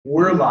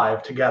We're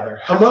live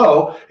together.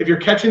 Hello, if you're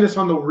catching this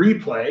on the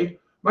replay,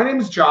 my name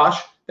is Josh.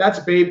 That's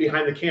Babe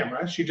behind the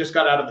camera. She just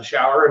got out of the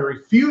shower and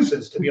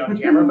refuses to be on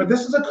camera, but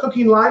this is a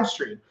cooking live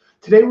stream.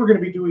 Today we're going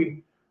to be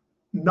doing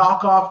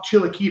knockoff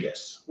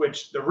chilaquiles,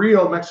 which the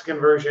real Mexican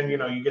version, you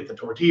know, you get the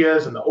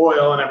tortillas and the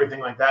oil and everything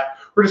like that.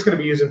 We're just going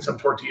to be using some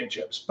tortilla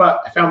chips,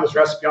 but I found this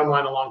recipe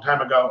online a long time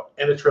ago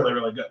and it's really,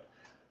 really good.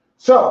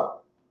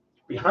 So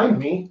behind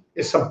me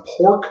is some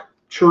pork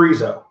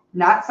chorizo.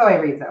 Not soy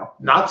rizo.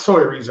 Not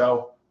soy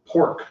rizo.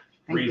 Pork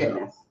Thank rizo.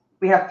 goodness.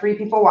 We have 3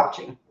 people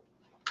watching.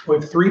 We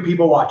have 3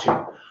 people watching.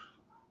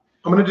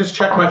 I'm going to just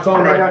check my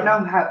phone But right now. I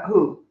don't know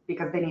who,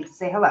 because they need to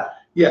say hello.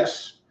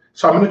 Yes.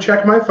 So I'm going to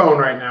check my phone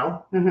right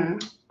now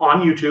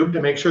on YouTube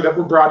to make sure that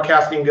we're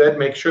broadcasting good,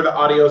 make sure the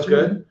audio is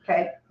good.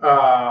 Okay.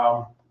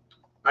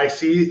 I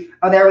see.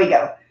 Oh, there we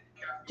go.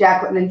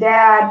 Jacqueline and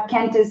Dad.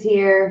 Kent is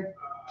here.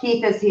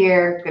 Keith is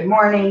here. Good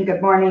morning.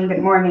 Good morning.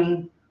 Good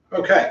morning.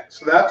 Okay.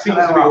 So that seems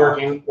to be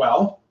working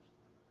well.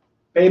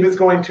 Babe is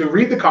going to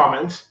read the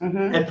comments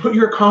and put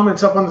your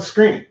comments up on the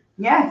screen.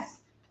 Yes.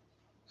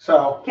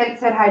 So Kent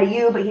said hi to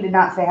you, but he did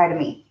not say hi to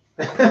me.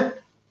 Yeah,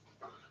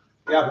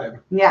 babe.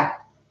 Yeah.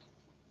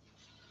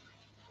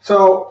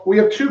 So we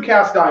have 2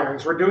 cast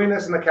irons. We're doing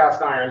this in the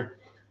cast iron.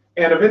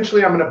 And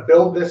eventually I'm going to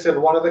build this in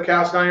one of the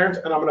cast irons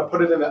and I'm going to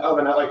put it in the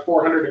oven at like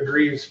 400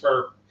 degrees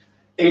for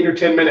 8 or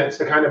 10 minutes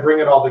to kind of bring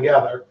it all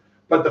together.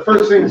 But the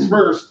first things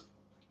first,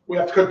 we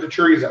have to cook the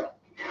chorizo.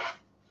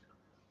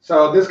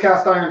 So this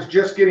cast iron's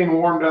just getting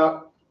warmed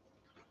up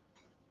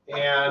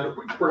and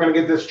we're going to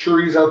get this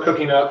chorizo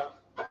cooking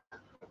up.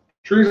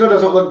 Chorizo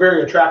doesn't look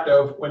very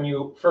attractive when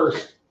you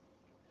first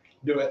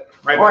do it.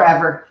 Right? Or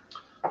ever.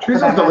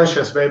 Chorizo's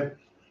delicious, babe.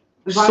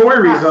 Soy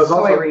rizo is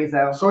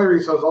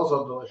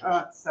also delicious. Oh,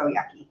 it's so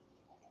yucky.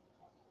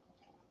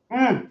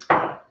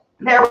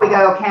 There we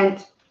go,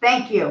 Kent.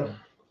 Thank you.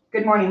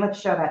 Good morning. Let's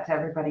show that to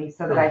everybody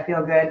so that I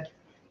feel good.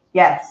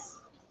 Yes.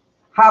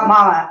 Hot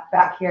mama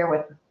back here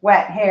with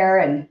wet hair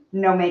and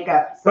no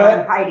makeup, so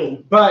I'm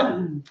hiding. But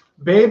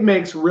Babe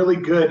makes really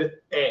good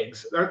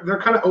eggs. They're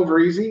kind of over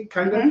easy,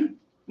 kind of.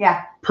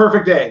 Yeah.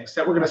 Perfect eggs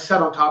that we're going to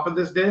set on top of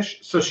this dish.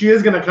 So she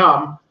is going to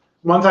come,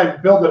 once I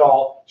build it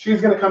all, she's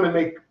going to come and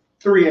make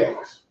 3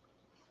 eggs.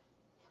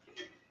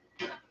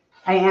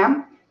 I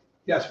am?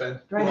 Yes, babe.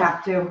 Do I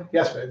have to?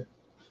 Yes, babe.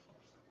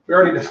 We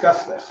already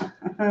discussed this.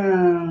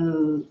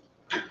 Oh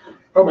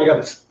my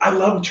God, I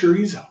love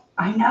chorizo.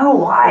 I know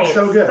why. It's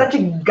so good. Such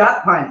a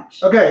gut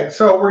punch. Okay,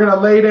 so we're going to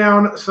lay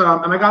down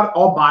some, and I got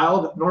all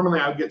mild. Normally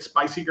I would get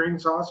spicy green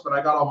sauce, but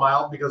I got all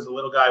mild because the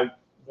little guy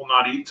will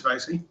not eat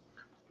spicy.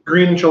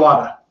 Green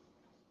enchilada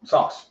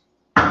sauce.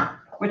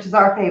 Which is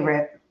our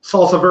favorite.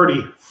 Salsa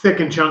verde, thick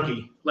and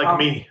chunky, like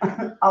me.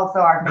 Also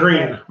our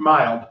favorite. Green,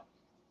 mild.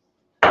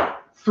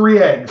 3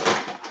 eggs.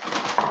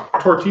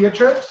 Tortilla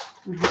chips.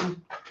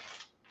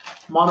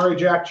 Monterey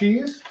Jack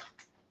cheese.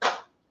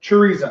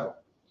 Chorizo.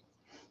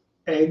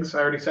 Eggs. I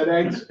already said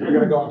eggs. We're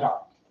going to go on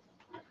top.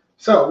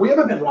 So we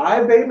haven't been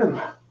live, babe.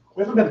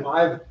 We haven't been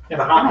live in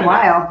a hot minute.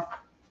 While.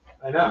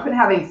 I know. We've been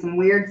having some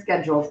weird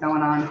schedules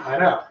going on. I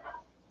know.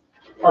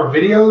 Our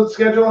video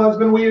schedule has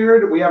been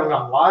weird. We haven't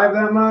gone live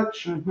that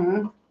much.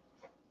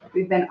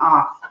 We've been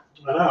off.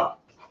 I know.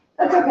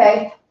 That's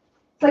okay.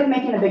 It's like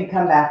making a big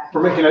comeback.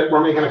 We're making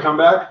a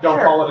comeback. Don't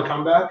call it a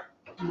comeback.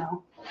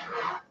 No.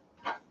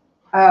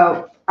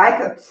 Oh, I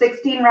cooked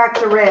 16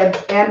 racks of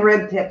ribs and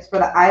rib tips for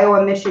the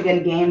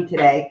Iowa-Michigan game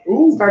today.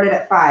 Ooh. Started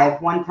at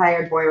 5. One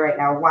tired boy right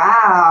now.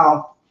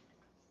 Wow.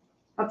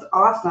 That's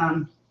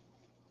awesome.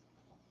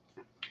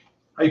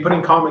 Are you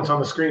putting comments on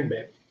the screen,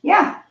 babe?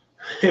 Yeah.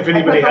 If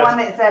anybody I put the has one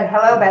that said,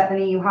 "Hello,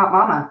 Bethany, you hot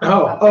mama."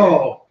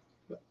 Oh.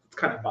 It's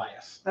kind of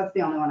biased. That's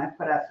the only one I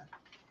put up.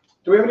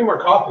 Do we have any more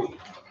coffee?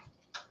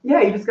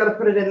 Yeah, you just got to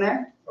put it in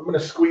there. I'm going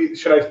to squeeze.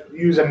 Should I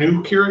use a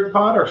new Keurig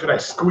pot or should I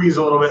squeeze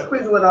a little bit?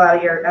 Squeeze a little out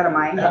of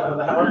mine. Out of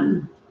that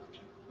one?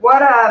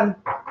 What,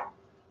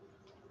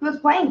 who's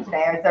playing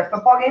today? Is there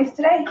football games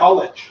today?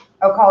 College.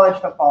 Oh,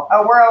 college football.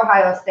 Oh, we're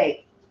Ohio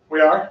State.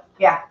 We are?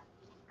 Yeah.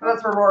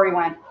 That's where Rory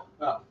went.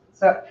 Oh.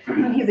 So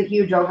he's a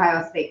huge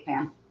Ohio State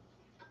fan.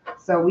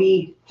 So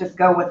we just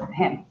go with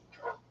him.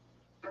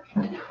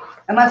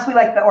 Unless we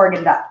like the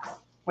Oregon Ducks.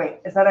 Wait,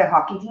 is that a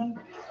hockey team?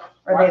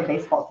 Or are they a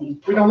baseball team?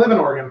 We don't live in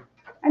Oregon.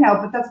 I know,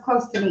 but that's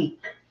close to me.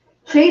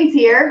 Shane's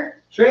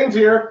here. Shane's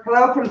here.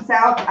 Hello from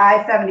South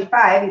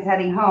I-75. He's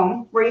heading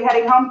home. Where are you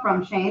heading home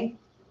from, Shane?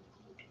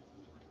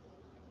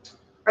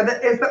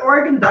 Is the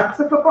Oregon Ducks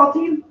a football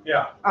team?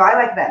 Yeah. Oh, I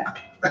like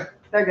them.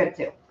 They're good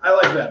too. I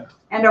like them.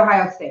 And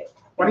Ohio State.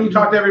 Why don't you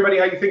talk to everybody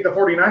how you think the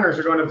 49ers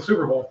are going to the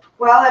Super Bowl?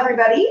 Well,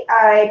 everybody,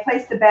 I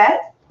placed a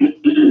bet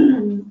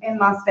in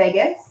Las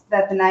Vegas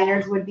that the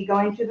Niners would be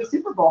going to the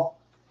Super Bowl.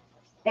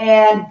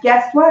 And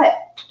guess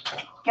what?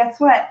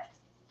 Guess what?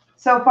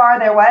 So far,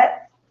 they're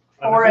what?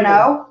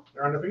 4-0.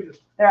 They're undefeated.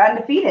 They're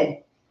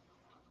undefeated.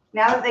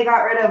 Now that they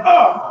got rid of...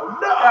 Oh,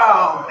 no!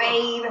 Oh,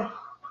 babe.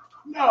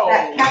 No.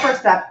 That Kepper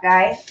stuff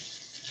guy.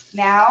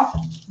 Now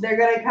they're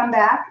going to come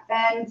back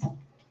and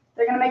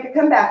they're going to make a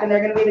comeback and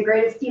they're going to be the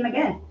greatest team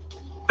again.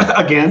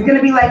 Again? It's going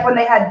to be like when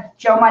they had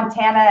Joe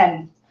Montana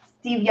and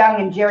Steve Young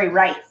and Jerry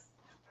Rice.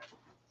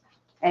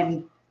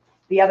 And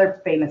the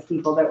other famous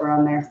people that were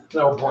on there.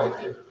 No point.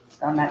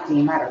 On that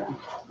team. I don't know.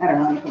 I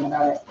don't know anything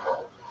about it.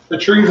 The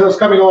chorizo's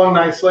coming along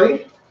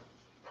nicely.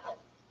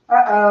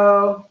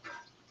 Uh-oh.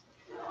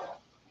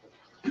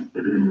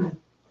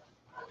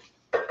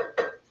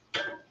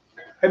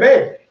 Hey,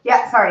 babe.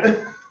 Yeah,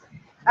 sorry.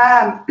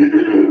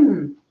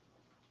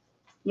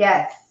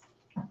 Yes.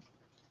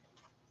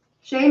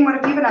 Shane, what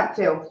have you been up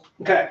to?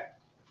 Okay.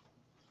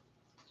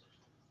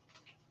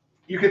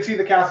 You can see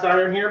the cast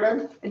iron here,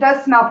 babe? It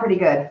does smell pretty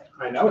good.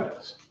 I know it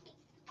does.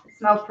 It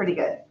smells pretty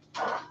good.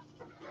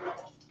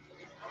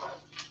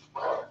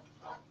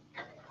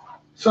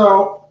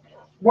 So,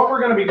 what we're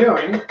going to be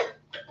doing,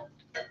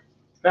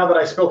 now that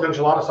I spilled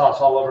enchilada sauce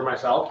all over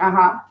myself,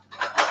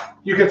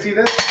 you can see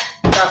this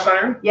cast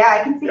iron? Yeah,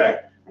 I can see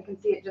it. I can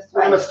see it just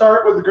We're fine. going to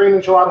start with the green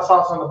enchilada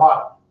sauce on the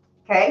bottom.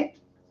 Okay.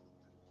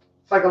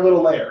 It's like a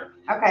little layer.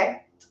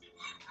 Okay.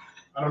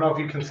 I don't know if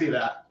you can see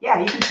that. Yeah,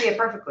 you can see it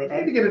perfectly, I need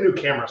to babe. get a new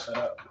camera set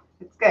up.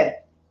 It's good.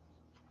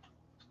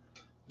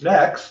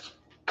 Next,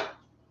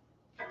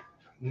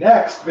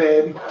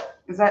 babe.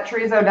 Is that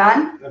chorizo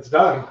done? It's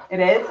done. It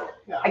is?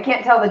 Yeah. I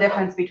can't tell the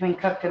difference between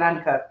cooked and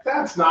uncooked.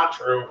 That's not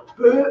true.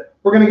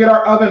 We're going to get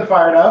our oven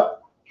fired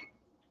up.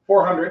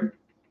 400.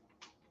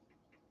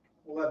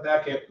 We'll let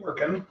that get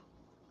working.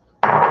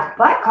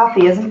 Black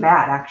coffee isn't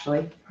bad,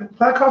 actually.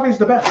 Black coffee's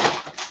the best.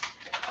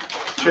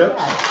 Chips.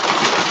 Yeah.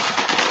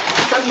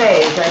 Some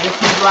days I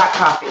just need black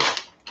coffee.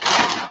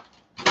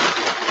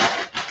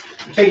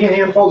 Taking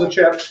handfuls of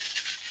chips.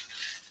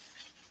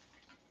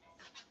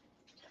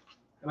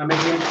 And I'm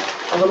making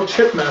a little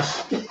chip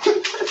mess.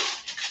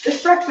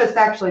 This breakfast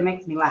actually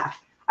makes me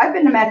laugh. I've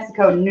been to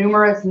Mexico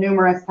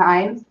numerous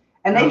times,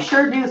 and they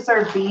sure do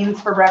serve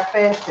beans for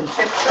breakfast and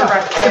chips for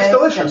breakfast. It's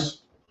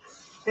delicious.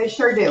 They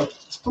sure do.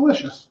 It's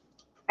delicious.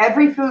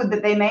 Every food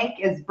that they make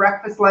is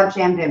breakfast, lunch,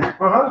 and dinner.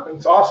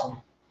 It's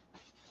awesome.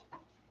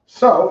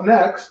 So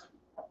next,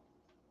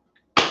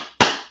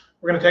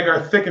 we're going to take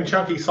our thick and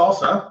chunky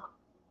salsa.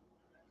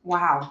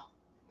 Wow.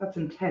 That's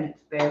intense,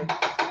 babe.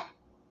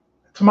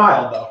 It's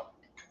mild though.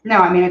 No,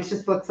 I mean, it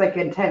just looks like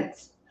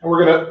intense. And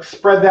we're going to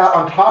spread that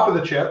on top of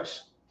the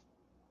chips.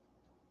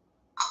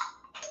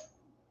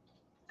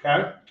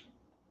 Okay.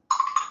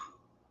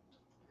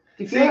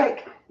 Do you feel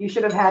like you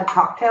should have had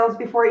cocktails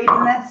before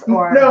eating this?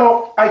 Or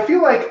No, I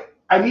feel like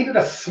I needed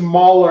a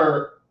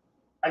smaller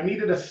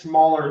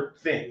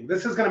thing.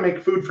 This is going to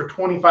make food for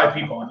 25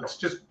 people, and it's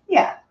just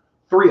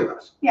 3 of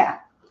us. Yeah.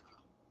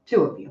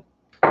 2 of you.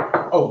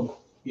 Oh,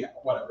 yeah,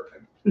 whatever.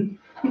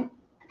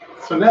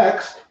 So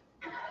next,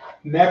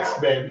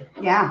 babe.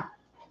 Yeah.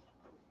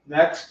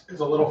 Next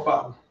is a little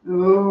fun.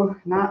 Ooh,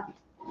 not.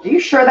 Are you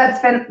sure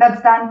that's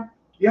done?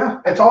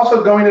 Yeah, it's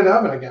also going in the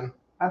oven again.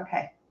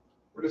 Okay.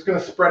 We're just going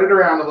to spread it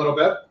around a little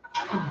bit.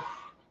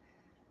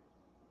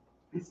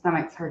 My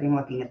stomach's hurting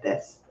looking at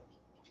this.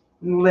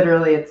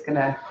 Literally, it's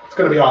gonna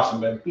be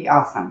awesome, babe. be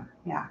awesome.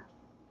 Yeah.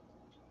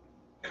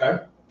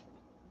 Okay.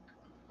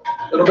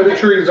 A little bit of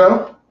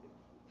chorizo.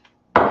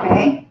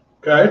 Okay.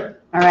 Okay.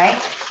 All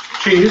right.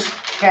 Cheese.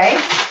 Okay.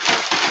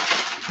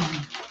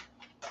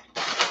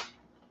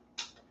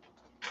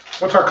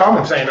 What's our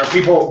comment saying? Are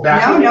people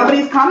backing No, me?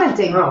 nobody's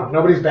commenting. No,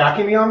 nobody's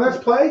backing me on this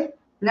play?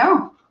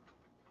 No.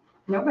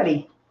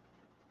 Nobody.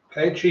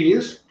 Okay,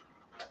 cheese.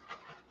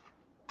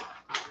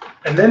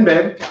 And then,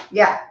 babe,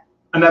 Yeah.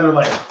 another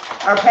layer.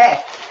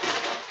 Okay.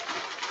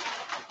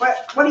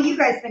 What do you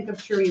guys think of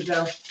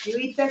chorizo? Do you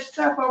eat this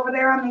stuff over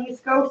there on the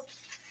East Coast?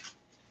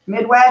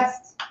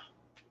 Midwest?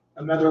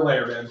 Another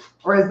layer, babe.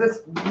 Or is this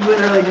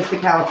literally just a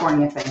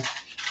California thing?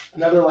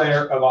 Another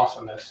layer of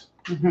awesomeness.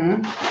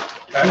 Mm-hmm.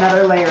 Okay.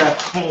 Another layer of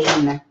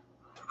pain.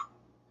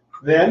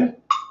 Then,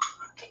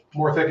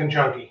 more thick and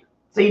chunky.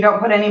 So you don't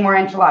put any more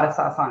enchilada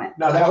sauce on it?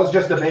 No, that was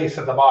just the base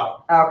at the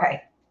bottom.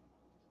 Okay.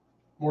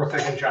 More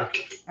thick and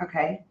chunky.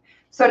 Okay.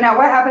 So now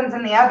what happens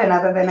in the oven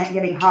other than it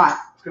getting hot?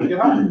 It's going to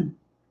get hot.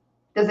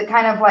 Does it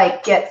kind of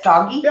like get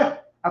soggy? Yeah.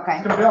 Okay.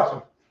 It's going to be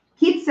awesome.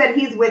 Keith said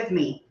he's with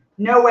me.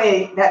 No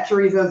way that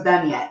chorizo's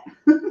done yet.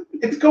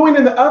 It's going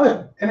in the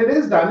oven, and it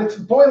is done. It's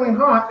boiling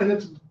hot, and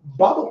it's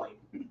bubbling.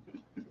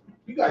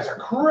 You guys are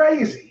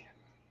crazy.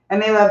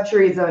 And they love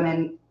chorizo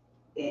in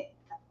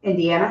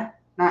Indiana?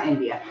 Not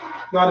India.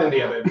 Not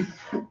India, baby.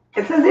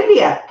 It says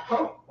India.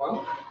 Oh,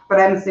 well.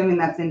 But I'm assuming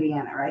that's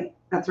Indiana, right?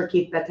 That's where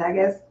Keith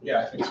Bettag is?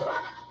 Yeah, I think so.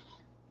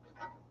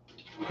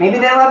 Maybe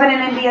they love it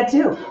in India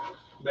too.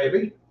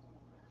 Maybe.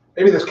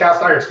 Maybe this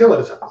cast iron skillet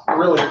is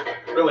really,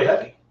 really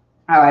heavy.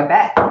 Oh, I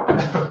bet.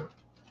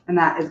 And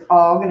that is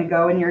all going to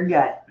go in your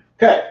gut.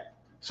 Okay,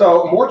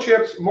 so more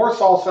chips, more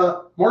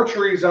salsa, more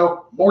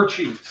chorizo, more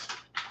cheese.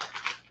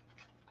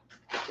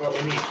 That's what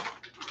we need.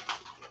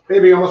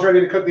 Baby, you almost ready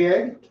to cook the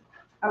egg?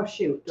 Oh,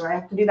 shoot. Do I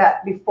have to do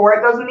that before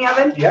it goes in the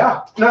oven?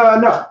 Yeah. No.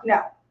 No.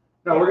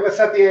 No, we're going to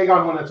set the egg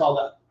on when it's all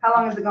done. How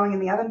long is it going in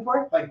the oven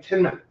for? Like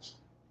 10 minutes.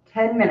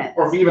 10 minutes.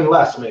 Or even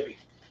less, maybe.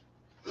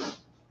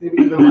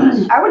 Maybe even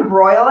less. I would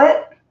broil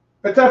it.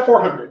 It's at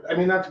 400. I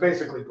mean, that's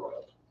basically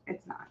broiled.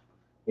 It's not.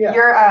 Yeah.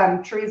 Your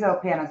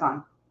chorizo pan is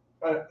on.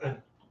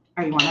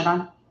 Are you want it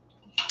on?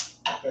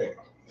 There you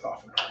go. It's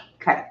off.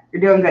 Okay.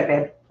 You're doing good,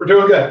 babe. We're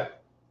doing good.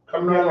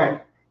 Coming right along.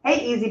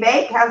 Hey, Easy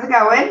Bake. How's it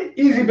going?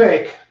 Easy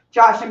Bake.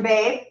 Josh and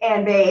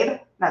Babe.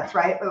 That's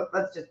right. Oh,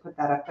 let's just put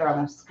that up there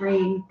on the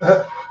screen.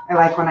 I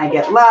like when I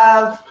get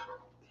love.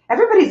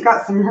 Everybody's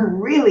got some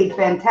really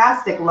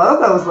fantastic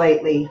logos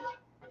lately.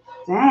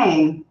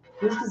 Dang.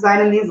 Who's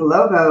designing these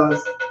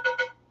logos?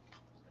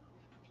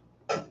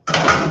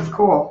 It's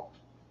cool.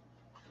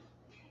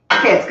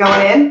 Okay, it's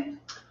going in?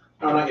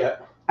 No, not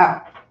yet.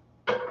 Oh.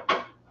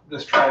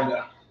 Just trying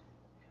to.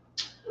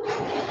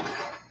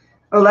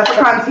 Oh,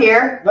 Leprechaun's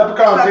here.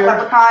 Leprechaun's here.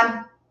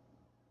 Leprechaun?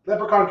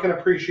 Leprechaun can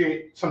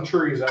appreciate some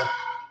chorizo.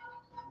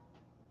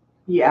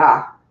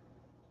 Yeah.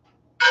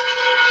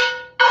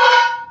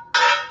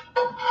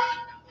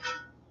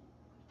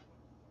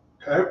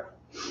 Okay.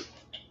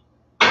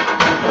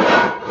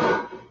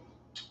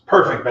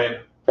 Perfect,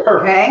 babe.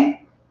 Perfect.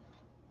 Okay.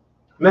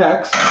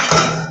 Next,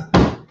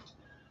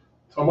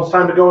 it's almost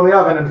time to go in the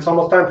oven, and it's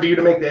almost time for you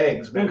to make the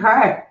eggs, babe.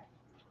 Okay.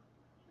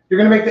 You're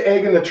going to make the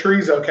egg in the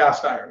chorizo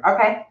cast iron.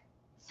 Okay.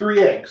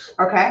 3 eggs.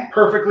 Okay.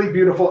 Perfectly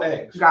beautiful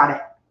eggs. Got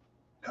it.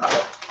 Got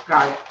it.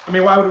 Got it. I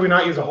mean, why would we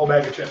not use a whole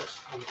bag of chips?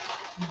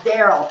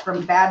 Daryl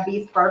from Bad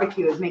Beast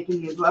Barbecue is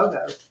making these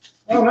logos.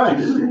 Oh,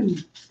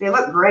 nice. They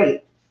look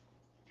great.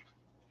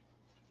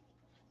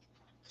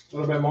 A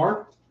little bit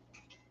more.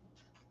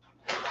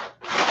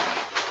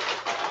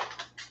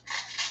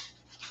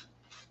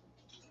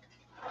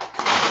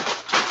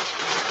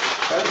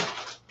 Okay.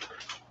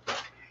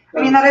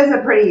 I mean, that is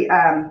a pretty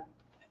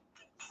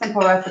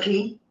simple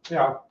recipe.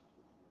 Yeah. A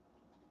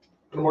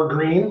little more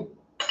green.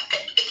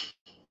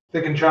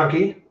 Thick and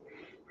chunky.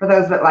 For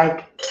those that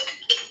like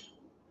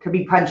to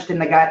be punched in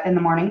the gut in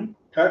the morning.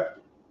 Okay.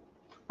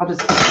 I'll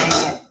just keep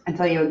saying it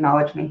until you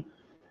acknowledge me.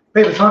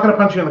 Babe, it's not going to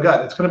punch you in the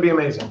gut. It's going to be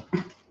amazing.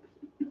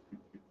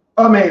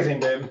 Amazing,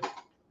 babe.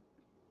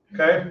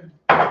 Okay.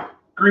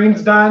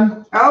 Green's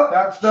done. Oh,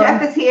 That's done.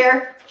 Chef is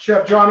here.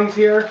 Chef Johnny's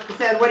here. He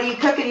said, "What are you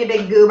cooking, you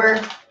big goober?"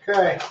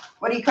 Okay.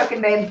 What are you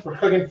cooking, babe? We're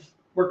cooking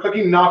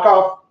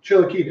knockoff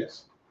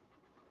chilaquiles.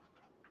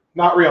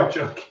 Not real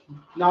chilaquiles.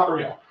 Not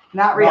real.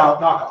 Not real.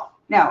 Knockoff.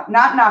 No,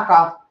 not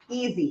knockoff.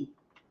 Easy.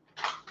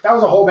 That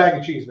was a whole bag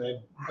of cheese, babe.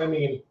 I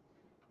mean,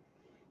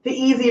 The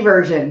easy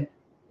version.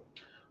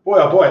 boy,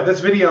 oh boy,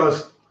 this video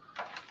is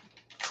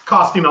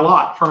costing a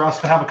lot for us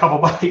to have a couple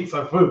bites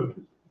of food.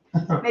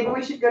 Maybe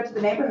we should go to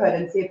the neighborhood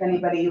and see if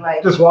anybody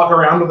like. Just walk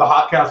around with the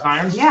hot cast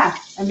irons. Yeah,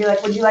 and be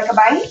like, "Would you like a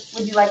bite?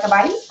 Would you like a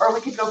bite?" Or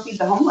we could go feed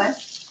the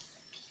homeless.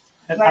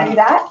 You want to do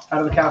that? Out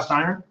of the cast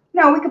iron?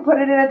 No, we could put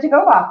it in a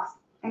to-go box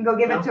and go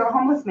give it to a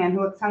homeless man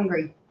who looks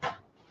hungry.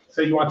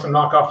 So you want some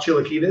knockoff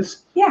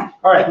chilaquiles? Yeah.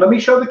 All right, let me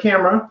show the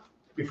camera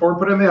before we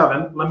put it in the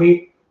oven. Let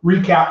me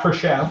recap for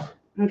Chef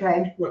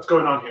Okay. what's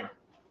going on here.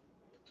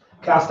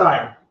 Cast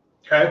iron,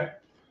 okay?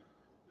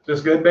 Is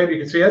this good, babe? You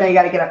can see it? Now you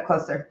got to get up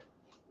closer.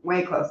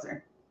 Way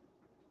closer.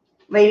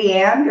 Lady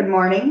Ann, good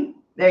morning.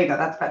 There you go.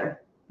 That's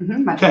better.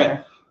 Much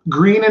better.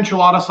 Green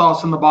enchilada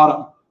sauce in the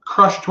bottom.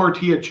 Crushed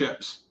tortilla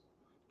chips.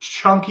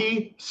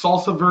 Chunky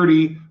salsa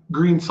verde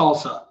green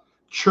salsa.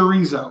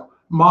 Chorizo.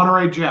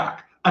 Monterey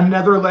Jack.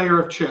 Another layer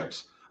of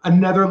chips.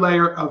 Another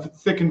layer of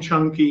thick and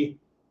chunky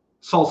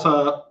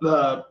salsa.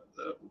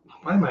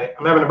 I'm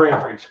having a brain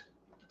freeze.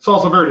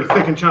 Salsa verde,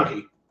 thick and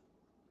chunky.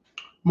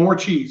 More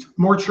cheese.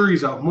 More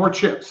chorizo. More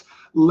chips.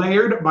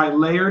 Layered by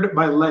layered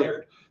by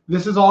layered.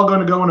 This is all going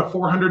to go in a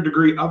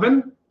 400-degree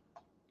oven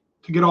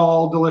to get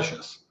all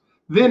delicious.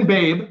 Then,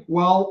 babe,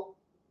 while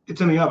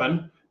it's in the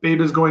oven,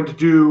 babe is going to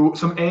do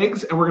some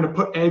eggs, and we're going to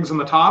put eggs on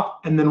the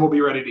top, and then we'll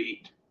be ready to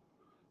eat.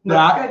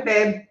 Looks good,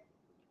 babe.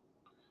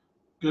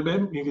 Good,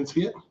 babe? You can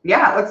see it?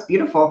 Yeah, it looks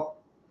beautiful.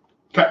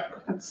 Okay.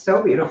 That's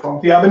so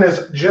beautiful. The oven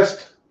is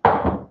just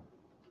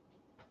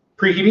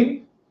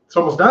preheating. It's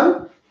almost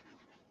done.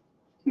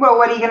 Well,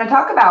 what are you going to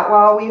talk about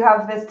while we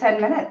have this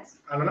 10 minutes?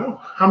 I don't know.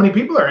 How many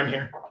people are in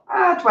here?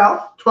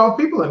 12. 12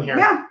 people in here.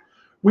 Yeah.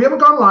 We haven't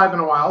gone live in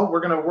a while. We're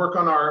going to work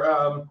on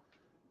our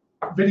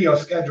video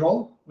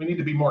schedule. We need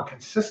to be more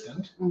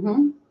consistent.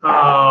 Mm-hmm.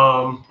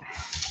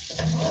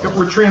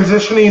 We're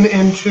transitioning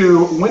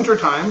into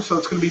wintertime, so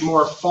it's going to be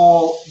more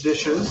fall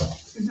dishes.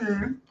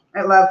 Mm-hmm.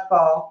 I love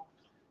fall.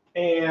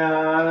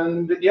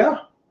 And yeah.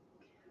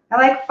 I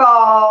like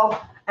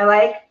fall.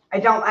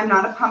 I'm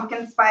not a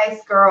pumpkin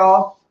spice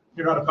girl.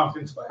 You're not a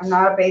pumpkin spice. I'm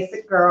not a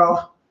basic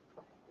girl.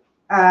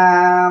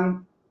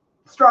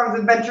 Strong's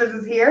Adventures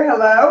is here.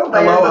 Hello.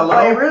 Hello.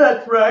 Flavor.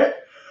 That's right.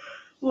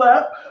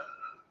 Lep.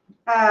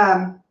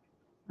 I'm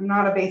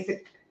not a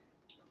basic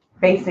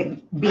bee.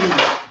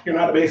 You're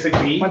not a basic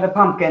bee? With a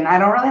pumpkin. I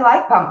don't really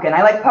like pumpkin.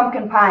 I like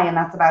pumpkin pie, and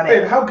that's about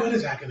Babe, it. how good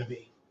is that going to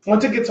be?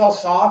 Once it gets all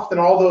soft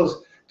and all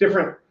those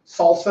different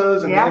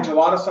salsas and the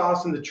enchilada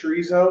sauce and the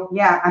chorizo.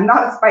 Yeah, I'm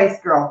not a spice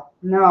girl.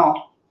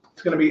 No.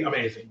 It's going to be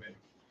amazing, babe.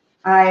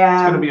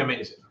 It's going to be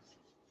amazing.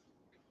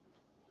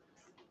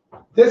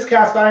 This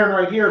cast iron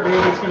right here,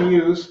 babe, is going to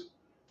use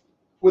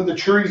with the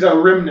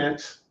chorizo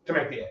remnants to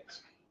make the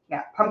eggs.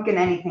 Yeah, pumpkin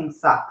anything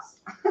sucks.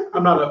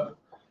 I'm not a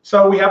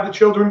So we have the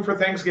children for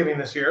Thanksgiving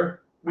this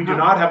year. We do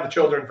not have the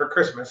children for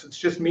Christmas. It's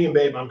just me and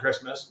Babe on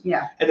Christmas.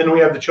 Yeah. And then we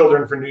have the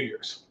children for New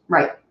Year's.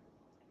 Right.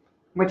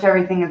 Which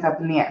everything is up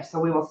in the air, so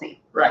we will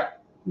see. Right.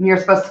 You're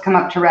supposed to come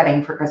up to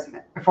Reading for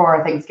Christmas,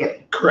 for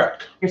Thanksgiving.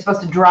 Correct. You're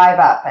supposed to drive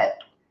up at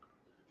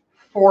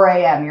 4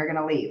 a.m. You're going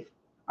to leave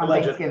on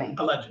Thanksgiving.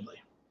 Allegedly.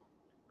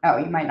 Oh,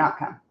 you might not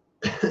come.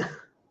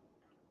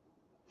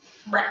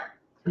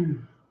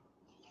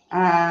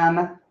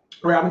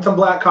 We're having some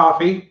black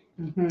coffee.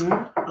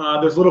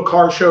 There's a little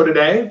car show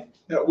today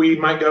that we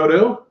might go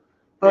to.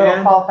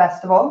 Little fall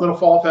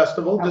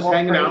festival. Just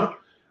hanging out.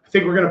 I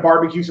think we're going to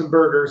barbecue some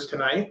burgers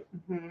tonight.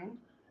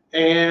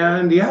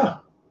 And yeah.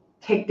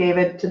 Take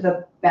David to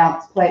the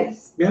bounce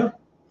place. Yeah.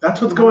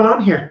 That's what's going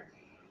on here.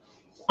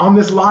 On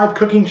this live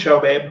cooking show,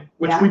 babe,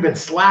 which we've been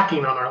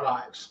slacking on our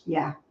lives.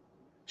 Yeah.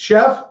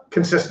 Chef,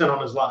 consistent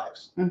on his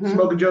lives.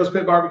 Smoking Joe's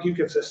Pit Barbecue,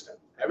 consistent.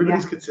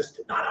 Everybody's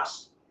consistent, not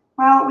us.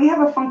 Well, we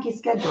have a funky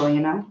schedule, you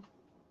know.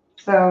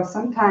 So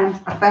sometimes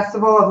a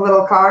festival of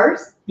little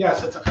cars.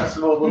 Yes, it's a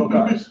festival of little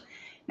cars.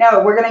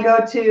 No, we're going to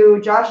go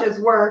to Josh's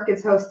work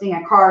is hosting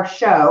a car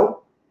show.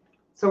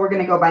 So we're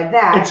going to go by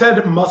that. It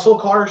said muscle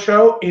car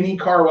show, any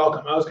car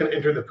welcome. I was going to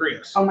enter the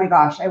Prius. Oh my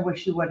gosh, I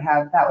wish you would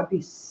have. That would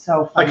be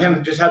so fun. I kind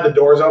of just had the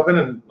doors open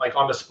and like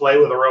on display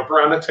with a rope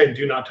around it saying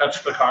do not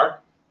touch the car.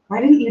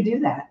 Why didn't you do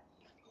that?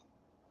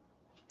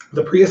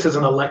 The Prius is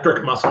an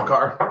electric muscle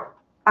car.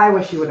 I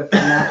wish you would have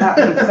done that. That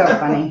would be so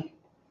funny.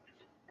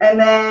 And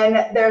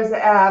then there's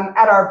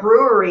at our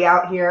brewery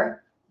out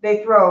here,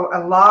 they throw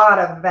a lot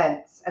of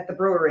events at the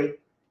brewery.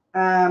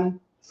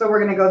 So we're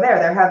going to go there.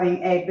 They're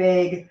having a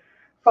big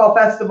fall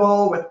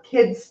festival with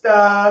kids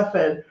stuff.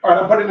 And all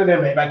right, I'm putting it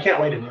in, babe. I can't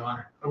wait any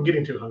longer. I'm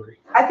getting too hungry.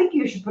 I think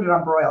you should put it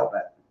on broil,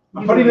 but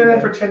I'm putting it in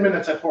for 10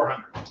 minutes at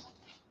 400.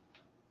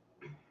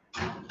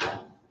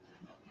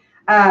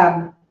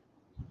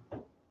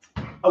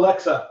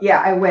 Alexa.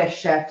 Yeah, I wish,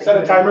 Chef.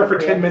 Set a timer for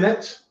 10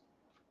 minutes.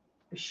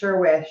 I sure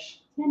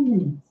wish. 10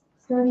 minutes.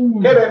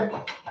 Starting now. Okay,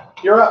 babe.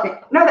 You're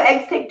up. No, the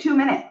eggs take 2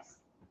 minutes.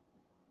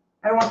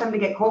 I don't want them to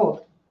get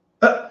cold.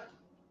 I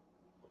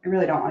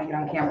really don't want to get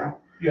on camera.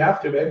 You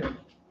have to, babe.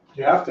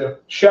 You have to.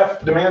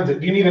 Chef demands it.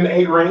 Do you need an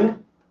egg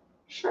ring?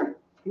 Sure.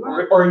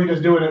 Or are you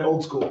just doing it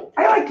old school?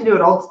 I like to do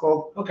it old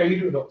school. Okay, you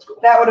do it old school.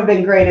 That would have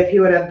been great if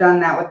you would have done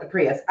that with the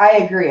Prius. I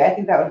agree. I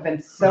think that would have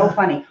been so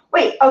funny.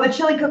 Wait, oh, the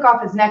chili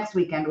cook-off is next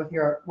weekend with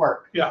your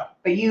work. Yeah.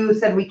 But you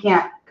said we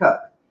can't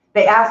cook.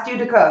 They asked you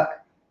to cook.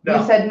 No.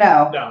 You said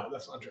no. No,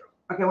 that's not true.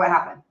 Okay, what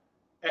happened?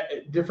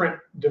 Different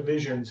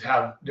divisions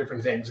have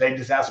different things. They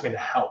just asked me to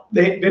help.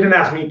 They didn't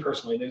ask me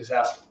personally. They just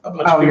asked a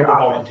bunch of people to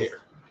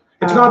volunteer.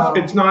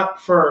 It's not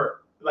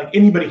for like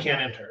anybody can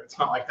enter. It's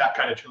not like that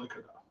kind of chili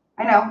cook-off.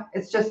 I know.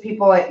 It's just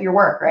people at your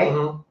work, right?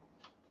 Mm-hmm.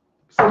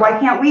 So why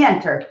can't we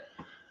enter?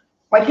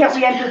 Why can't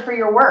we enter for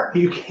your work?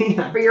 You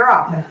can't. For your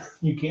office?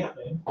 You can't,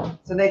 babe.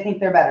 So they think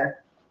they're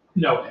better.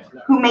 No, babe.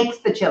 No. Who makes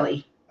the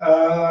chili?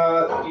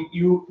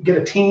 You get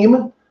a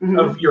team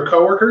of your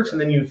coworkers,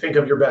 and then you think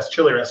of your best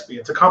chili recipe.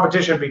 It's a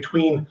competition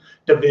between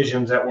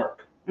divisions at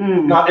work,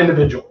 not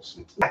individuals.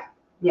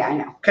 Yeah, I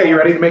know. Okay, you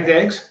ready to make the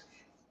eggs?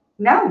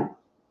 No.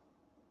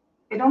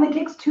 It only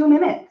takes 2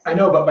 minutes. I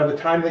know, but by the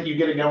time that you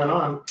get it going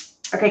on.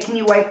 Okay, can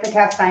you wipe the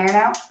cast iron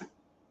out?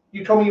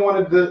 You told me you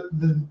wanted the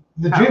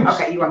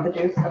juice. Okay, you want the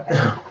juice?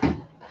 Okay.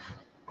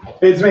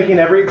 It's making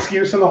every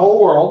excuse in the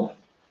whole world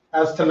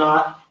as to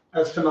not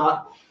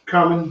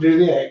come and do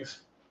the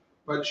eggs,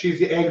 but she's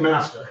the egg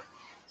master.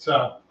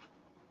 So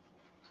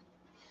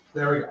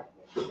there we go.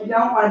 I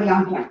don't want to be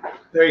on camera.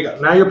 There you go.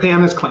 Now your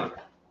pan is clean.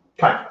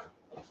 Fine.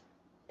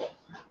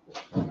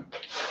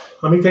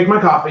 Let me take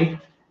my coffee.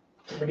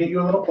 Let me get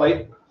you a little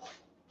plate.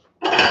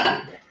 You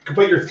can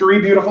put your 3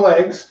 beautiful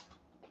eggs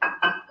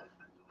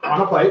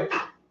on a plate.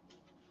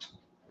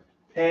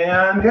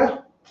 And yeah.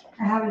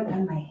 I haven't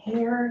done my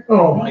hair.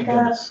 Oh my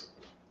goodness.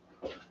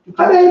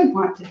 I mean,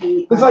 Want to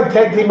be. it's like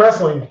tag team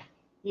wrestling.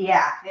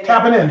 Yeah. It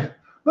Tapping in.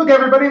 Look,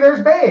 everybody,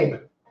 there's Babe.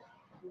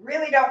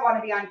 Really don't want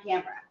to be on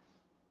camera.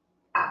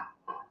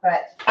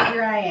 But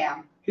here I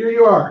am. Here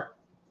you are.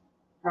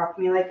 Rock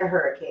me like a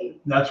hurricane.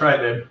 That's right,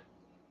 babe.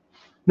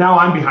 Now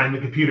I'm behind the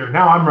computer.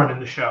 Now I'm running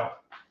the show.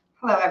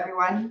 Hello,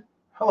 everyone.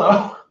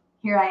 Hello.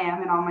 Here I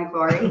am in all my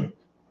glory.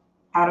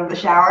 Out of the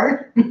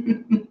shower.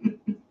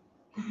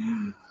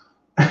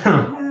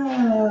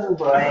 Oh,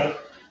 boy.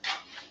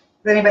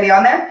 Is anybody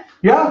on there?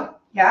 Yeah.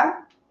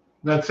 Yeah?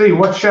 Let's see.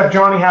 What's Chef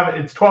Johnny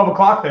having? It's 12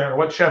 o'clock there.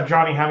 What's Chef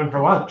Johnny having for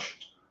lunch?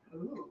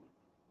 Ooh.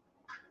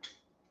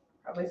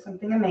 Probably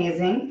something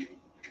amazing.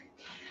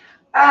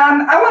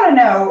 I want to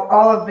know,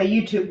 all of the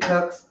YouTube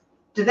cooks,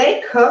 do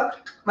they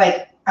cook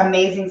like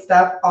amazing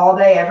stuff all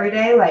day, every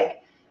day?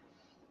 Like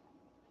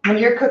when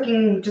you're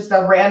cooking just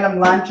a random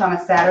lunch on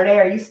a Saturday,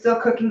 are you still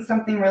cooking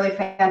something really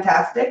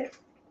fantastic?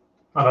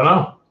 I don't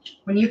know.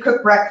 When you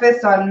cook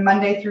breakfast on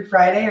Monday through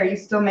Friday, are you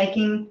still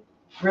making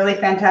really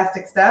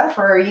fantastic stuff?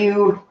 Or do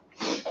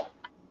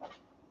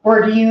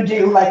you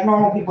do like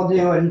normal people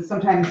do and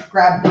sometimes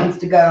grab things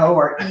to go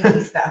or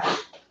easy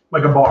stuff?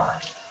 Like a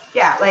bar.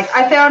 Yeah, like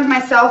I found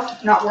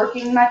myself not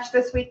working much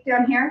this week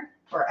down here,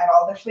 or at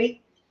all this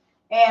week.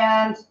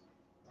 And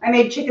I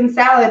made chicken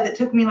salad that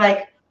took me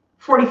like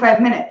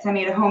 45 minutes. I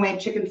made a homemade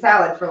chicken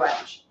salad for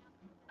lunch.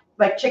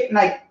 Like chicken,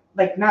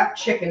 like not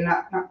chicken,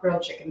 not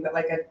grilled chicken, but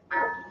like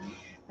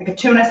a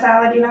tuna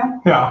salad, you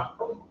know? Yeah.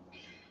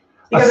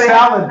 Because a I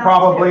salad have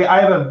probably.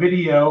 I have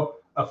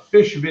a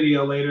fish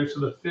video later,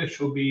 so the fish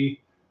will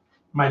be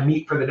my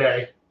meat for the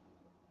day.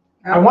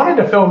 Okay. I wanted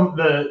to film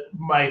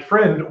my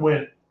friend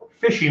went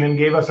fishing and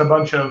gave us a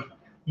bunch of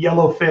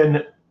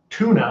yellowfin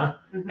tuna,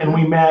 and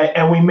we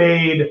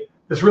made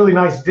this really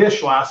nice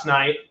dish last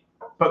night,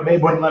 but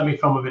Mabe wouldn't let me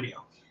film a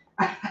video.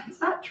 That's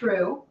not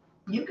true.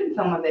 You can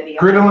film a video.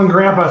 Griddle and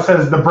Grandpa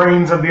says the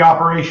brains of the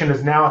operation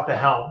is now at the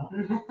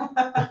helm.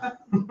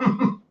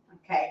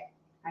 Okay,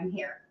 I'm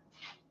here.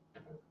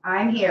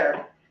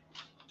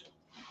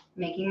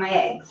 Making my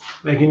eggs.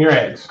 Making your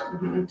eggs.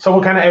 So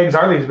what kind of eggs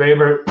are these,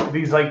 babe? Are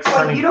these like Well,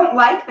 sunny? you don't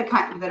like the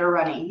kind that are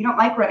runny. You don't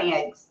like runny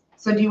eggs.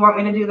 So do you want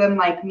me to do them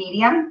like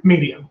medium?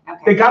 Medium. Okay.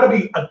 They got to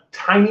be a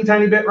tiny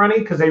bit runny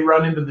because they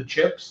run into the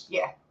chips.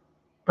 Yeah.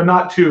 But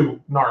not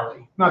too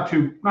gnarly. Not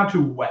too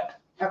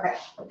wet. Okay.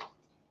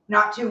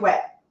 Not too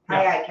wet. Yeah.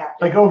 Aye,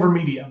 Captain. Like over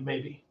medium,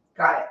 maybe.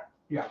 Got it.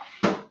 Yeah.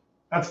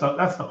 That's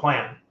the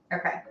plan.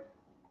 Okay.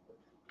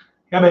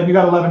 Yeah, babe, you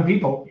got 11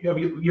 people. You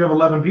have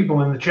 11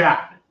 people in the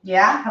chat.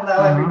 Yeah.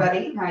 Hello,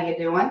 everybody. How you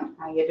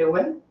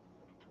doing?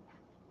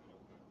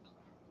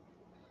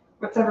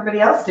 What's everybody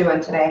else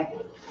doing today?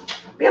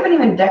 We haven't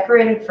even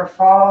decorated for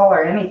fall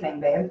or anything,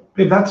 babe.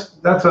 Babe, that's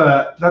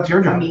your It's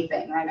a job. me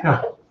thing. I know.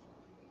 Yeah.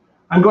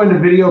 I'm going to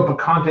video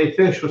picante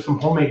fish with some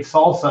homemade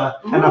salsa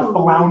and a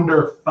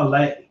flounder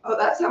fillet. Oh,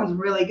 that sounds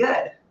really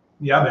good.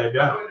 Yeah, babe,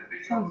 yeah.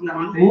 Sounds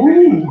yummy.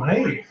 Ooh,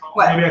 hey.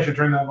 What? Maybe I should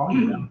turn that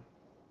volume down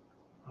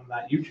on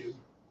that YouTube.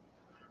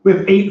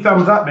 With 8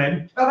 thumbs up,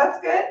 babe. Oh, that's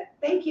good.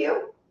 Thank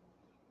you.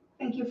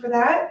 Thank you for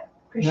that.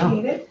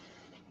 Appreciate it.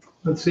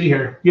 Let's see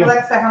here. Yeah.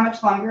 Alexa, how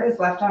much longer is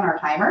left on our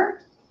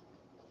timer?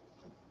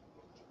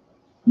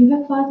 You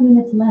have 5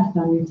 minutes left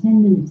on your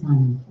 10-minute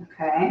timer.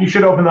 Okay. You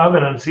should open the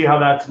oven and see how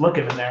that's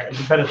looking in there.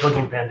 I bet it's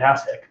looking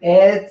fantastic.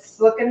 It's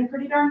looking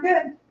pretty darn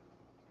good.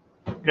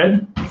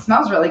 Good? It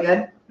smells really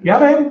good. Yeah,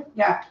 babe.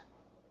 Yeah.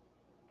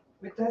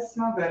 It does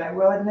smell good. I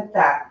will admit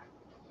that.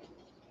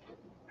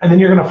 And then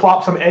you're gonna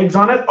flop some eggs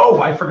on it.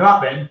 Oh, I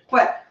forgot, babe.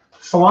 What?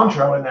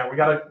 Cilantro in there. We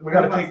gotta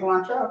take.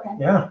 Cilantro? Okay.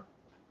 Yeah.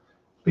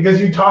 Because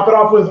you top it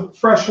off with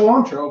fresh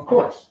cilantro, of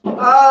course.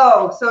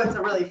 Oh, so it's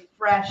a really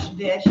fresh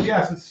dish.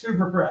 Yes, it's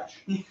super fresh.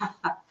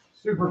 Yeah.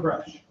 Super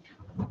fresh.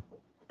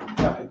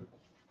 Yeah, babe.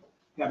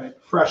 Yeah, babe.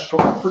 Fresh,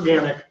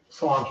 organic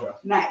cilantro.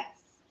 Nice.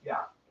 Yeah.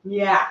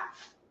 Yeah.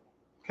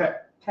 Okay.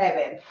 Okay,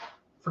 babe.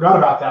 Forgot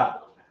about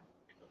that.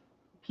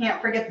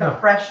 Can't forget the No.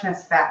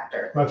 freshness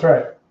factor. That's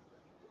right.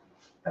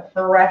 The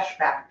fresh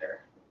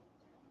factor.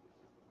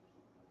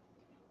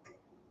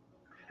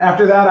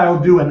 After that, I will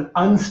do an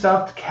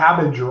unstuffed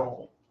cabbage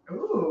roll.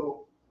 Ooh.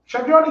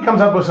 Chef Johnny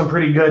comes up with some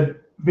pretty good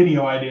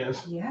video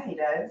ideas. Yeah, he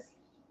does.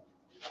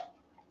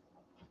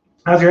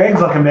 How's your eggs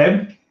looking,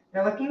 babe?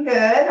 They're looking good.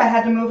 I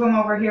had to move them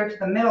over here to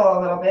the middle a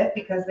little bit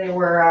because they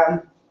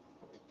were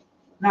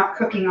not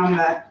cooking on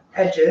the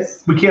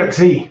edges. We can't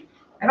see.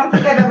 I don't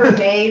think I've ever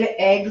made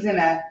eggs in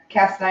a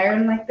cast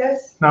iron like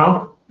this.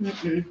 No?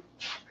 Mm-mm.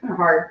 Kind of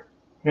hard.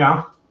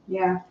 Yeah.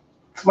 Yeah,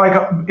 It's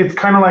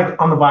kind of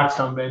like on the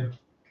Blackstone, babe.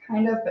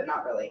 kind of, but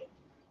not really.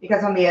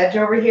 Because on the edge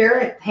over here,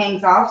 it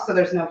hangs off, so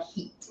there's no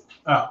heat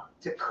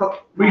to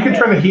cook. Well, you my can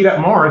turn the heat up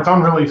more. It's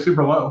on really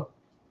super low.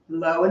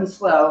 low and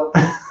slow.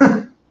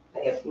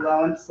 It's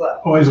low and slow.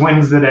 Always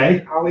wins the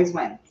day. Always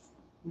wins.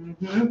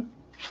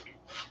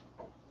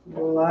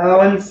 Low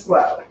and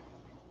slow.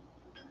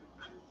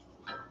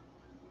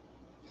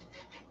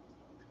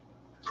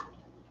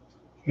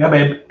 Yeah,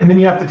 babe. And then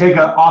you have to take an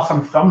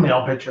awesome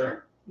thumbnail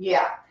picture.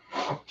 Yeah.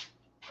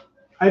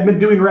 I've been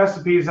doing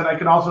recipes that I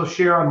can also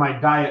share on my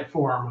diet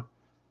form.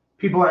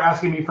 People are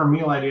asking me for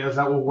meal ideas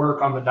that will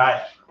work on the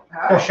diet.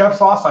 The Oh,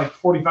 chef's lost like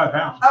 45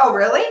 pounds. oh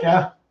really?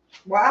 Yeah,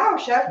 Wow,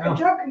 chef. Yeah. Good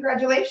job.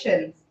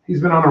 Congratulations.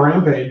 he's been on a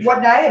rampage.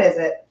 What diet is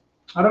it?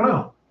 I don't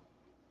know.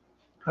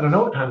 I don't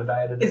know what kind of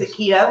diet it Is is. it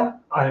keto?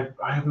 I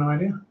have no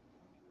idea.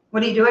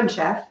 What are you doing,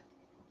 chef?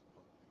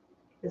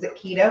 Is it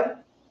keto?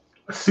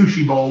 A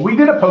sushi bowl. We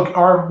did one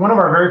of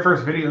our very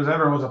first videos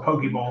ever was a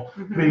poke bowl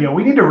Mhm. video.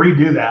 We need to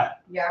redo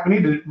that. Yeah. We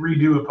need to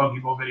redo a poke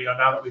bowl video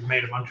now that we've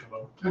made a bunch of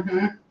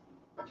them.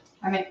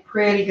 I make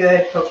pretty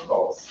good poke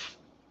bowls.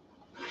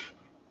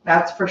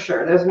 That's for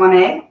sure. There's one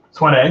egg. It's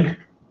one egg.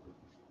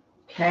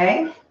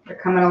 Okay. They're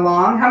coming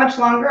along. How much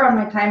longer on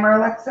my timer,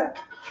 Alexa?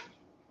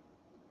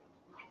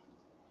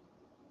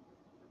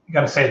 You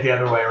got to say it the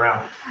other way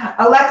around.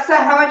 Alexa,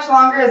 how much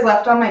longer is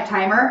left on my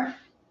timer?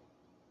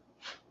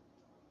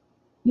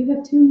 You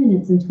have 2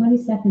 minutes and 20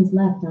 seconds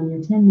left on your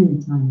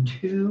 10-minute timer.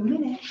 2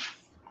 minutes.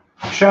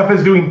 Chef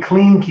is doing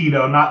clean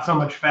keto, not so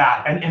much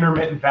fat, and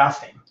intermittent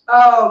fasting.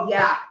 Oh,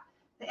 yeah.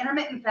 The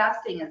intermittent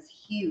fasting is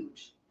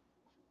huge.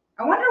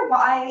 I wonder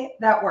why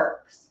that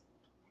works.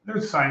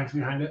 There's science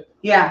behind it.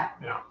 Yeah.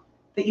 Yeah.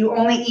 that you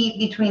only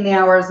eat between the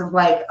hours of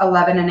like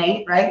 11 and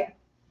 8, right?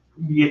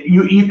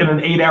 You eat in an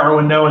 8-hour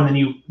window and then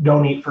you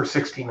don't eat for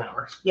 16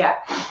 hours. Yeah.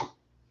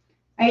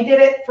 I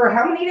did it for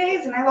how many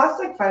days? And I lost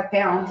like 5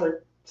 pounds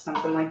or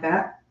something like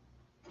that.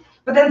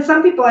 But then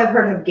some people I've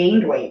heard have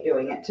gained weight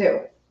doing it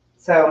too.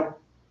 So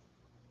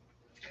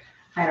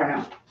I don't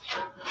know.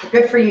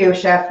 Good for you,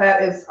 chef.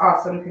 That is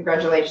awesome.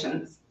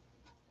 Congratulations.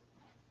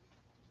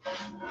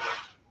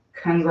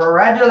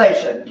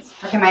 Congratulations.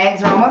 Okay, my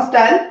eggs are almost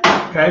done.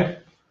 Okay.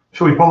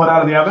 Should we pull it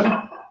out of the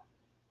oven?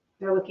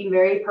 They're looking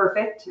very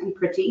perfect and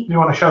pretty. You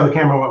want to show the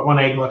camera what one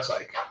egg looks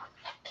like.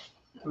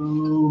 A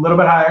little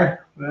bit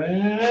higher.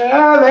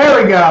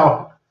 There we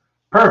go.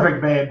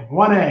 Perfect, babe.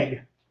 One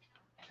egg.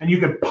 And you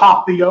could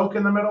pop the yolk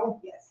in the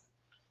middle. Yes.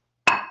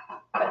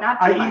 But not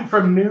too I much. eat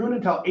from noon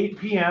until 8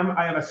 p.m.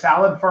 I have a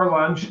salad for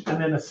lunch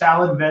and then a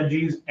salad,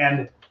 veggies,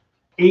 and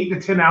 8 to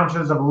 10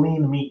 ounces of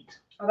lean meat.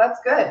 Oh, that's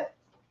good.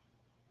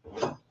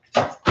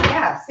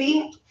 Yeah,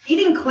 see,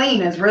 eating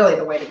clean is really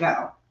the way to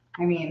go.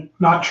 I mean,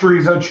 Not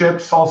chorizo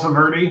chips, salsa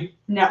verde.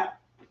 no.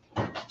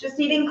 Just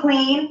eating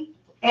clean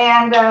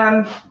and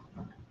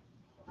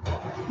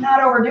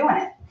not overdoing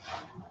it.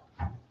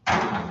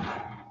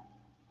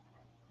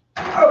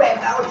 Oh, babe,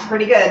 that looks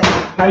pretty good.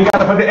 Now you got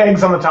to put the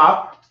eggs on the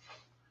top,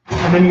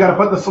 and then you got to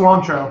put the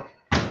cilantro.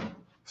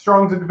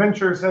 Strong's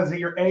Adventure says that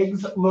your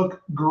eggs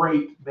look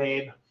great,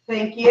 babe.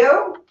 Thank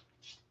you.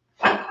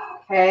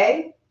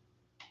 Okay.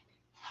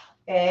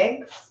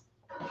 Eggs.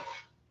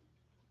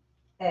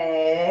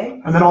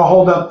 Eggs. And then I'll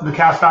hold up the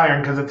cast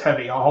iron because it's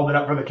heavy. I'll hold it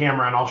up for the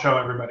camera and I'll show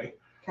everybody.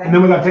 Okay. And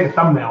then we got to take a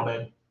thumbnail,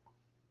 babe.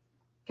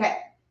 Okay.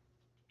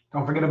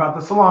 Don't forget about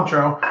the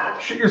cilantro.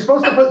 You're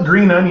supposed to put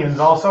green onions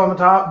also on the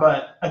top,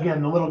 but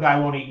again, the little guy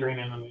won't eat green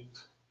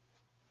onions.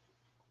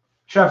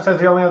 Chef says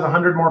he only has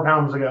 100 more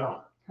pounds to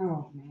go.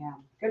 Oh, man.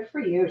 Good for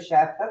you,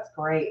 chef. That's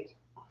great.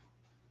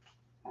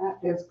 That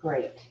is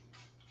great.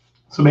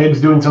 So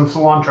babe's doing some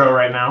cilantro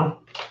right now.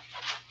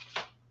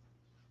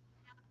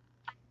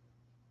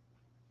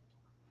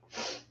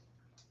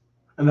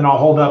 And then I'll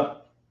hold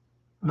up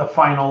the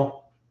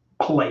final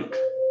plate.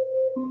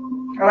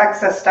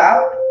 Alexa,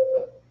 stop.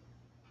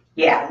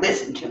 Yeah,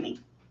 listen to me.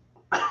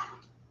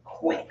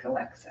 Quick,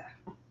 Alexa.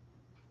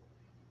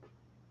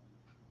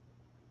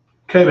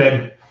 Okay,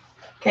 babe.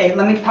 Okay,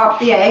 let me pop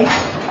the egg.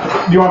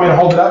 Do you want me to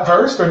hold it up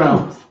first or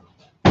no?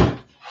 No.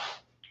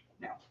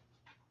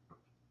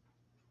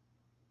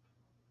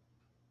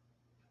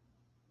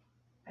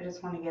 I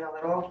just want to get a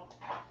little.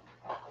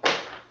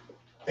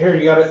 Here,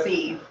 you got it.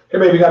 See. Here,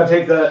 babe, you got to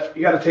take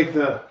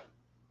the.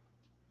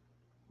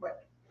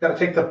 What? You got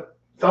to take the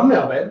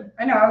thumbnail, babe.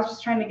 I know. I was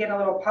just trying to get a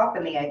little pop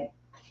in the egg.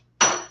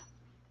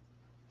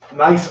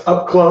 Nice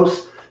up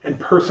close and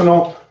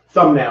personal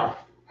thumbnail.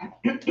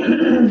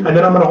 And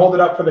then I'm going to hold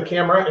it up for the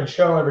camera and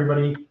show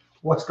everybody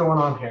what's going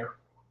on here.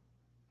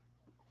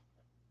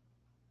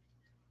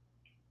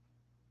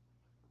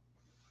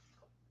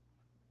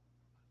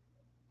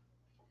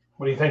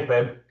 What do you think,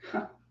 babe?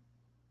 I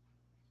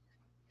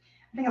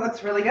think it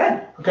looks really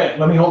good. Okay,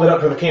 let me hold it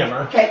up for the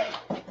camera. Okay.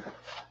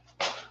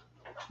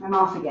 I'm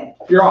off again.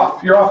 You're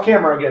off. You're off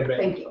camera again, babe.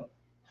 Thank you.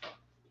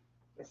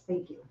 Yes,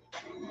 thank you.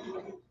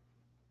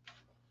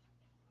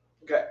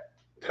 Okay.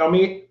 Tell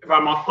me if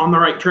I'm on the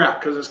right track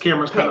because this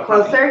camera's kind Okay,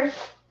 of funny. closer.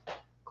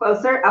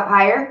 Closer. Up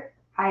higher.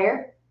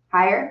 Higher.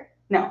 Higher.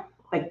 No,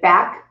 like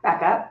back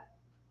up,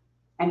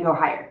 and go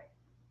higher.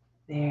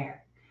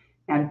 There.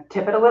 Now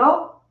tip it a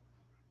little.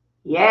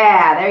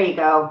 Yeah, there you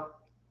go.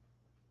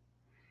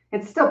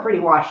 It's still pretty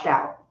washed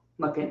out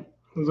looking,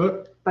 Is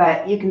it?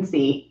 but you can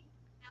see.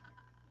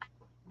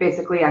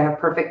 Basically, I have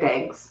perfect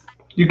eggs.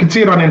 You can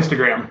see it on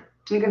Instagram.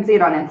 You can see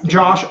it on Instagram.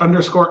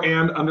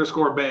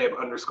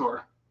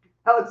 Josh_and_babe_.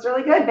 That looks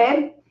really good, babe.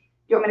 Do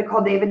you want me to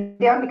call David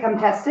down to come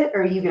test it,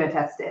 or are you going to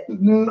test it?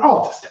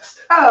 I'll just test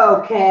it.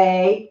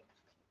 Okay.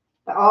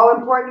 The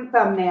all-important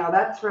thumbnail.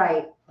 That's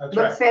right. That's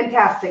Looks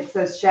fantastic,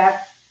 says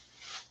Chef.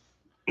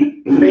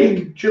 right.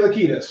 Baked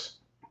chilaquiles.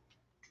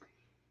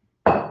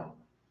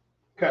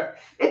 Okay.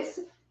 It's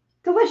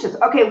delicious.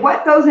 Okay,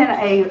 what goes in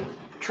a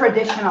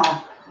traditional?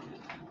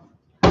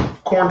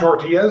 Corn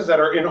tortillas that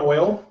are in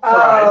oil.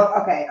 Fried. Oh,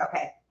 okay.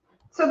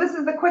 So this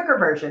is the quicker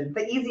version,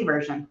 the easy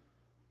version.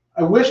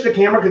 I wish the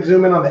camera could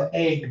zoom in on the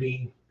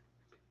egg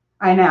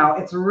I know.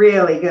 It's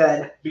really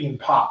good. being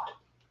popped.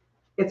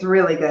 It's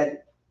really good.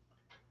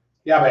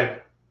 Yeah, babe.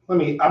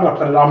 I'm gonna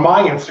put it on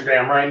my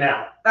Instagram right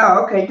now.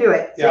 Oh, okay. Do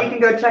it. So Yeah. you can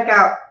go check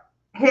out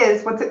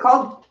his, what's it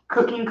called?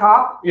 Cooking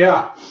Cop.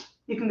 Yeah.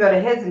 You can go to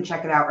his and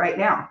check it out right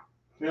now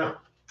Yeah.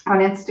 on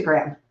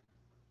Instagram.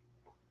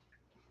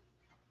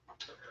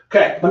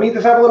 Okay, let me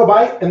just have a little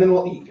bite and then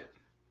we'll eat.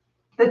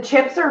 The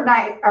chips are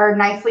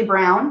nicely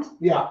browned,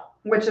 Yeah.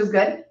 which is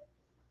good.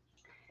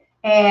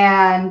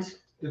 And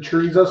The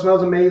chorizo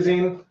smells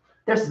amazing.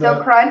 there's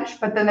still crunch,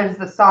 but then there's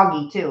the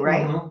soggy too,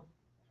 right? Mhm.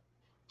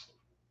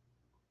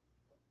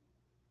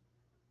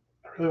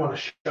 I really want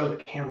to show the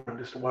camera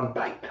just one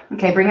bite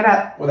Okay, bring it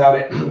up. without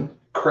it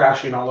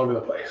crashing all over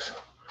the place.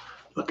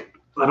 Look,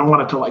 I don't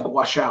want it to like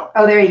wash out.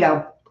 Oh, there you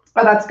go.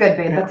 Oh, that's good,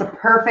 babe. Yeah. That's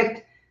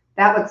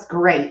That looks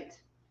great.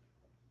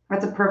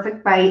 That's a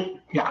perfect bite.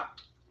 Yeah.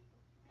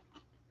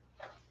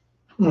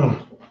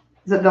 Mm.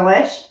 Is it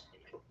delish?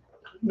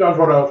 That's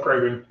what I was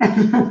craving.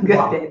 Good,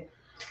 Wow. babe.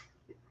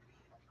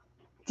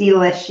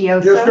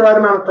 Delicioso. Just the right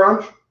amount of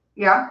crunch.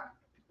 Yeah.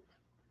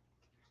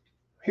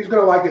 He's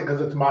gonna like it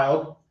because it's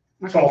mild.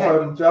 Okay, Salsa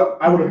good. and stuff.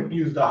 I would have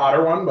used the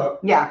hotter one, but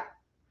Yeah.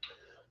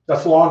 the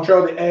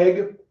cilantro, the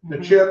egg, the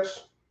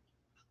chips.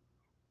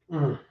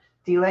 Mm.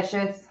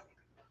 Delicious.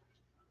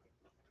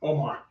 Oh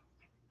my.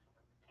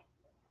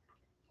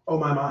 Oh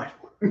my.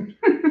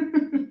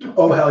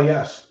 Oh hell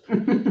yes.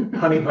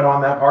 Honey, put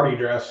on that party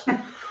dress.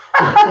 That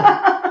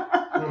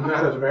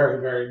is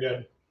very, very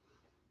good.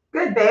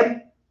 Good, babe.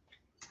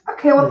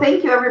 Okay, well,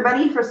 thank you,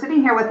 everybody, for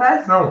sitting here with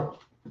us. Oh.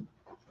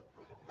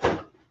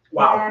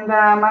 Wow. And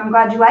I'm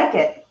glad you like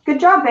it.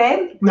 Good job,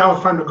 babe. Now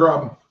it's time to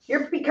grub.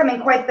 You're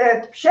becoming quite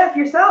the chef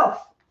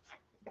yourself.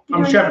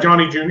 I'm Chef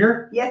Johnny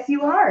Jr. Yes,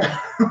 you are.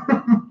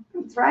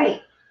 That's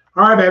right.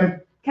 All right, babe.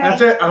 Okay.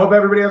 That's it. I hope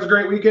everybody has a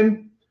great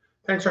weekend.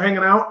 Thanks for hanging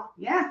out.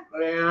 Yeah.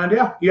 And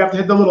yeah, you have to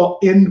hit the little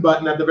end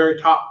button at the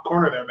very top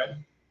corner there, babe.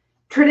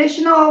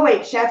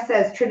 Chef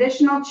says,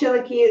 traditional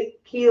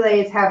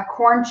chilaquiles have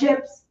corn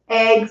chips,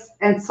 eggs,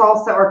 and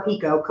salsa or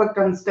pico cooked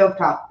on the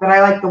stovetop. But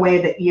I like the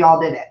way that y'all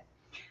did it.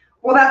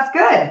 Well, that's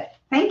good.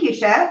 Thank you,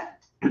 Chef.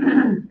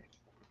 The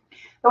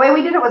way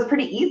we did it was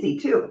pretty easy,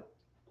 too.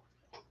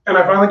 And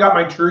I finally got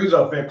my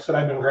chorizo fix that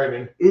I've been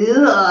craving.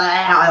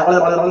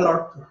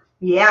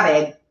 Yeah,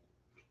 babe.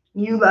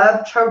 You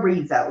love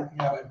chorizo.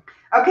 Yeah, babe.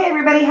 Okay,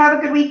 everybody, have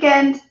a good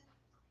weekend.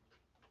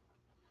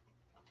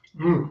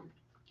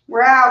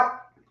 We're out.